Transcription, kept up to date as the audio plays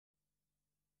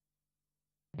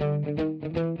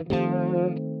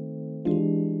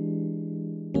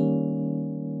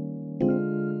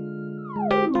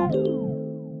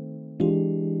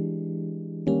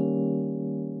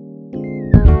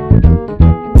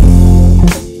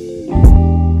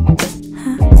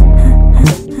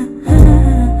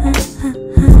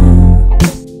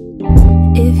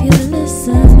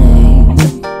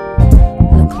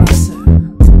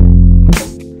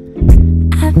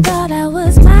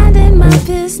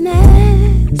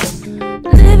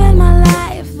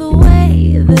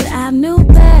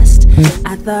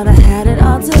I thought I had it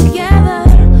all together.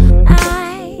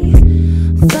 I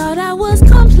thought I was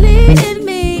complete in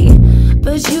me,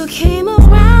 but you came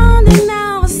around and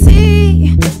now I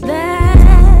see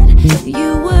that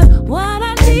you were what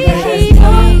I need.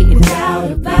 No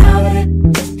doubt about it,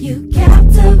 you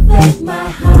captivate my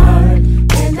heart,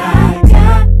 and I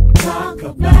gotta talk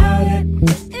about it.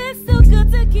 It's so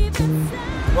good to keep it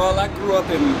safe. Well, I grew up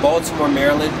in Baltimore,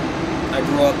 Maryland. I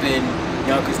grew up in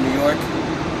Yonkers, New York.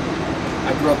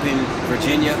 I grew up in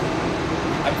Virginia.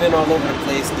 I've been all over the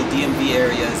place, the DMV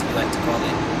area as we like to call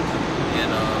it,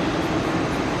 and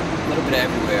a little bit of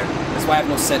everywhere. That's why I have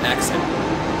no set accent.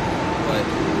 But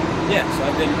yeah, so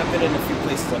I've been in a few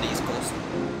places on the East Coast.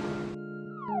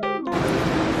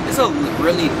 It's a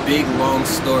really big, long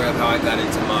story of how I got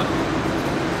into modeling.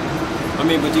 I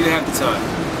mean, but do you have the time?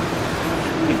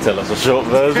 You can tell us a short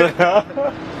version.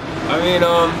 I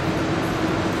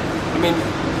mean,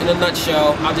 in a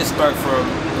nutshell, I'll just start from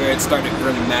where it started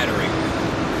really mattering.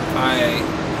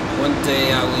 One day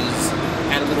I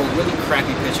had a little really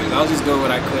crappy pictures. I was just doing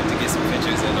what I could to get some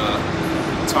pictures, and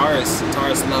Taurus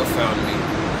Love found me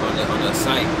on a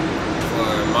site for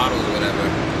models or whatever.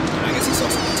 And I guess he saw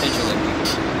some potential in me.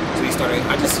 So he started.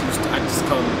 I just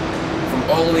come from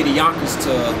all the way to Yonkers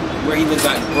to where he lives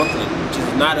out in Brooklyn, which is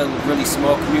not a really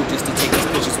small commute, just to take these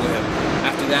pictures with him.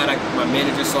 After that, my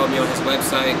manager saw me on his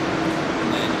website.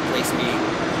 Placed me,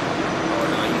 or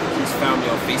he's found me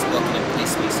on Facebook and then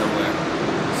placed me somewhere.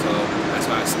 So that's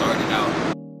why I started out.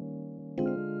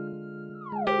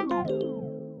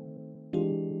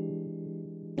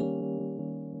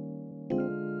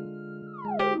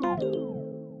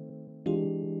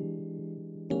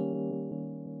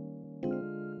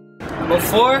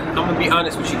 Before, I'm gonna be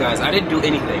honest with you guys, I didn't do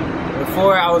anything.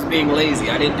 Before, I was being lazy.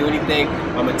 I didn't do anything.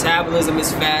 My metabolism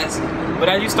is fast. But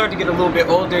as you start to get a little bit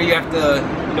older, you have to,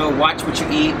 watch what you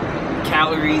eat,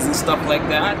 calories and stuff like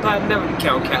that. I thought I'd never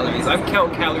count calories. I'm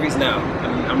counting calories now.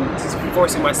 I'm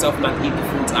forcing myself not to eat the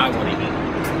foods I want to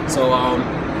eat. So,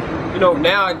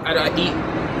 now I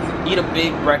eat a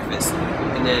big breakfast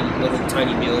and then little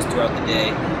tiny meals throughout the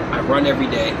day. I run every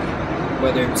day,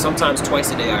 sometimes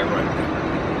twice a day I run,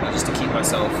 just to keep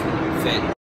myself fit.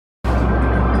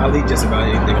 I'll eat just about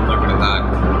anything, I'm not gonna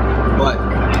lie. But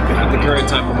at the current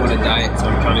time I'm on a diet, so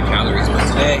I'm counting calories. But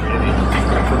today,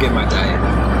 forget my diet.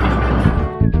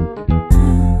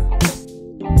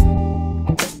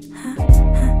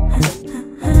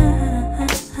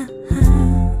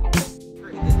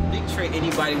 The big trait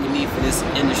anybody would need for this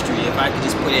industry, if I could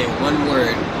just put it in one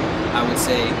word, I would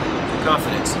say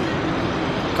confidence.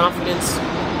 Confidence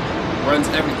runs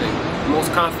everything. The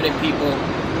most confident people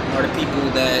are the people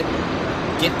that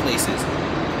get places.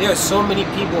 There are so many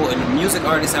people and music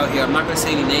artists out here, I'm not going to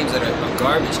say any names, that are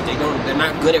garbage. They're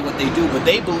not good at what they do, but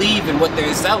they believe in what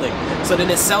they're selling. So then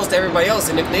it sells to everybody else,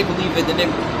 and if they believe it, then they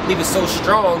believe it's so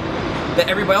strong that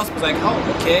everybody else was like, oh,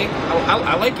 okay,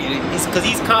 I like it. Because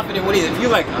he's confident with it. If you're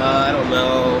like, I don't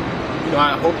know,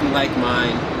 I hope you like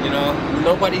mine,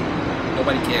 nobody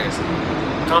cares.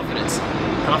 Confidence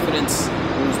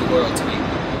rules the world to me.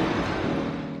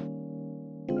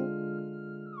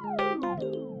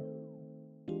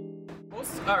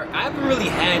 I haven't really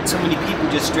had too many people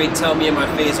just straight tell me in my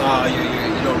face, oh, you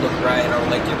don't look right, I don't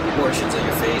like your proportions of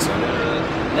your face, or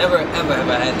never ever have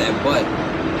I had that. But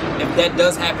if that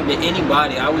does happen to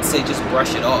anybody, I would say just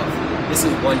brush it off. This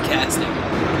is one casting.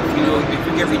 If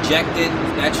you get rejected,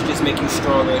 that should just make you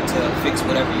stronger to fix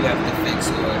whatever you have to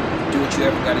fix, or do what you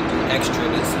ever got to do extra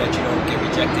so that you don't get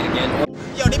rejected again.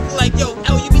 Yo, they be like, yo,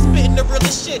 L, you be spitting the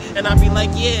realest shit. And I be like,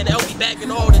 yeah, and L be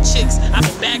bagging all the chicks. I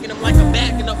be bagging them like I'm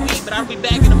bagging up weed, but I be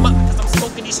bagging them up because I'm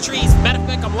smoking these trees. Matter of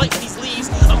fact, I'm lighting these leaves.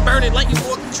 I'm burning lighting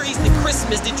more trees than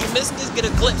Christmas. Did you miss this? Get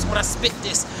a glimpse when I spit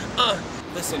this.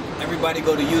 Listen, everybody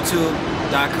go to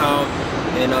youtube.com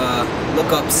and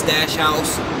look up Stash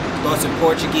House, Lost in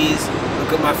Portuguese.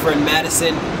 Look up my friend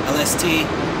Madison, LST,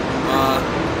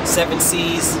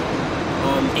 7Cs,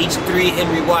 H3,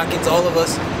 Henry Watkins, all of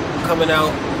us coming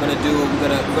out. We're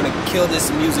gonna kill this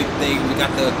music thing. We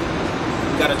got a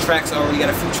few tracks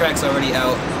already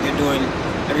out.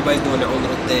 Everybody's doing their own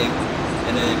little thing.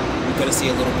 and then we're gonna see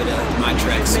a little bit of my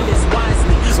tracks soon.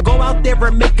 So go out there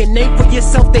and make a name for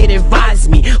yourself, they'd advise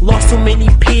me. Lost so many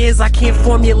peers, I can't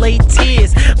formulate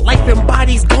tears. Life and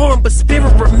body's gone, but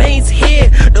spirit remains here.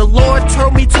 The Lord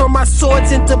told me turn my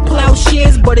swords into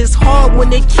plowshares, but it's hard when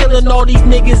they killing all these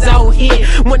niggas out here.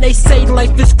 When they say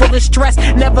life is full of stress,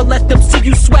 never let them see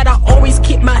you sweat. I always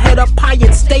keep my head up high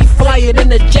and stay flying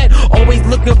in a jet. Always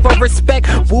looking for respect,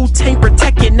 Wu-Tang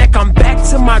protect your neck. I'm back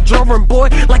to my drawing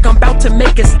board like I'm about to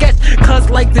make a sketch. Cause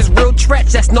life is real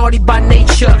trash, that's naughty by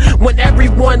nature. When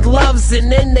everyone loves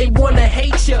and then they wanna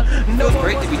hate you. It feels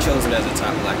great to be chosen as a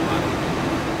top black model.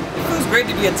 It feels great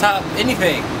to be a top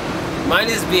anything. Mine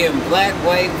is being black,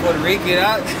 white, Puerto Rican.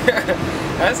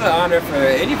 That's an honor for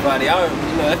anybody. You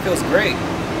know, that feels great.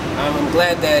 I'm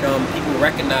glad that people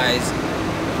recognize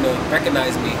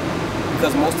me,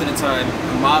 because most of the time,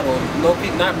 a model,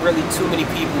 not really too many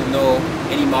people know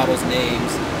any model's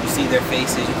names. You see their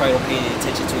faces, you probably don't pay any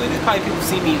attention to it. There's probably people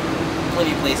see me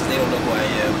plenty of places, they don't know who I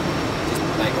am. Just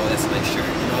like, oh, that's a nice shirt,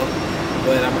 you know?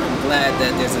 But I'm glad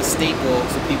that there's a staple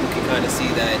so people can kind of see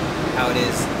that how it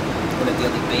is on a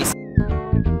daily basis.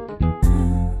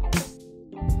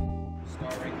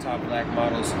 Starring Top Black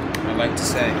Models, I'd like to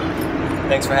say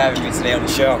thanks for having me today on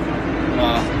the show.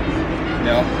 You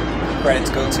know, credits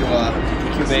go to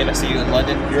Cuban. I see you in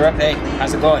London, Europe. Hey,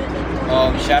 how's it going?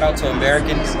 Shout out to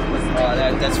Americans.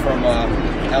 That's from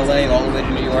LA all the way to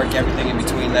New York, everything in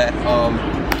between that.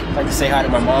 I'd like to say hi to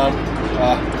my mom,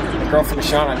 my girlfriend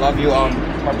Sean, I love you.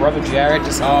 My brother Jared.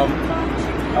 Just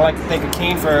I'd like to thank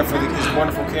Akeem for his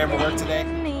wonderful camera work today.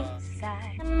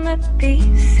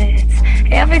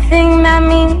 Everything that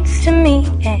means to me.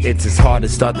 It's as hard to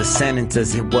start the sentence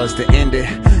as it was to end it.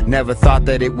 Never thought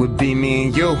that it would be me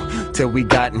and you till we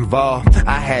got involved.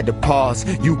 I had to pause,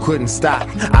 you couldn't stop,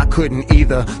 I couldn't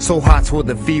either. So hot till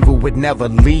the fever would never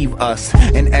leave us.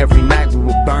 And every night we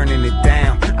were burning it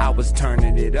down. I was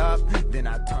turning it up, then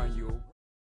I turned you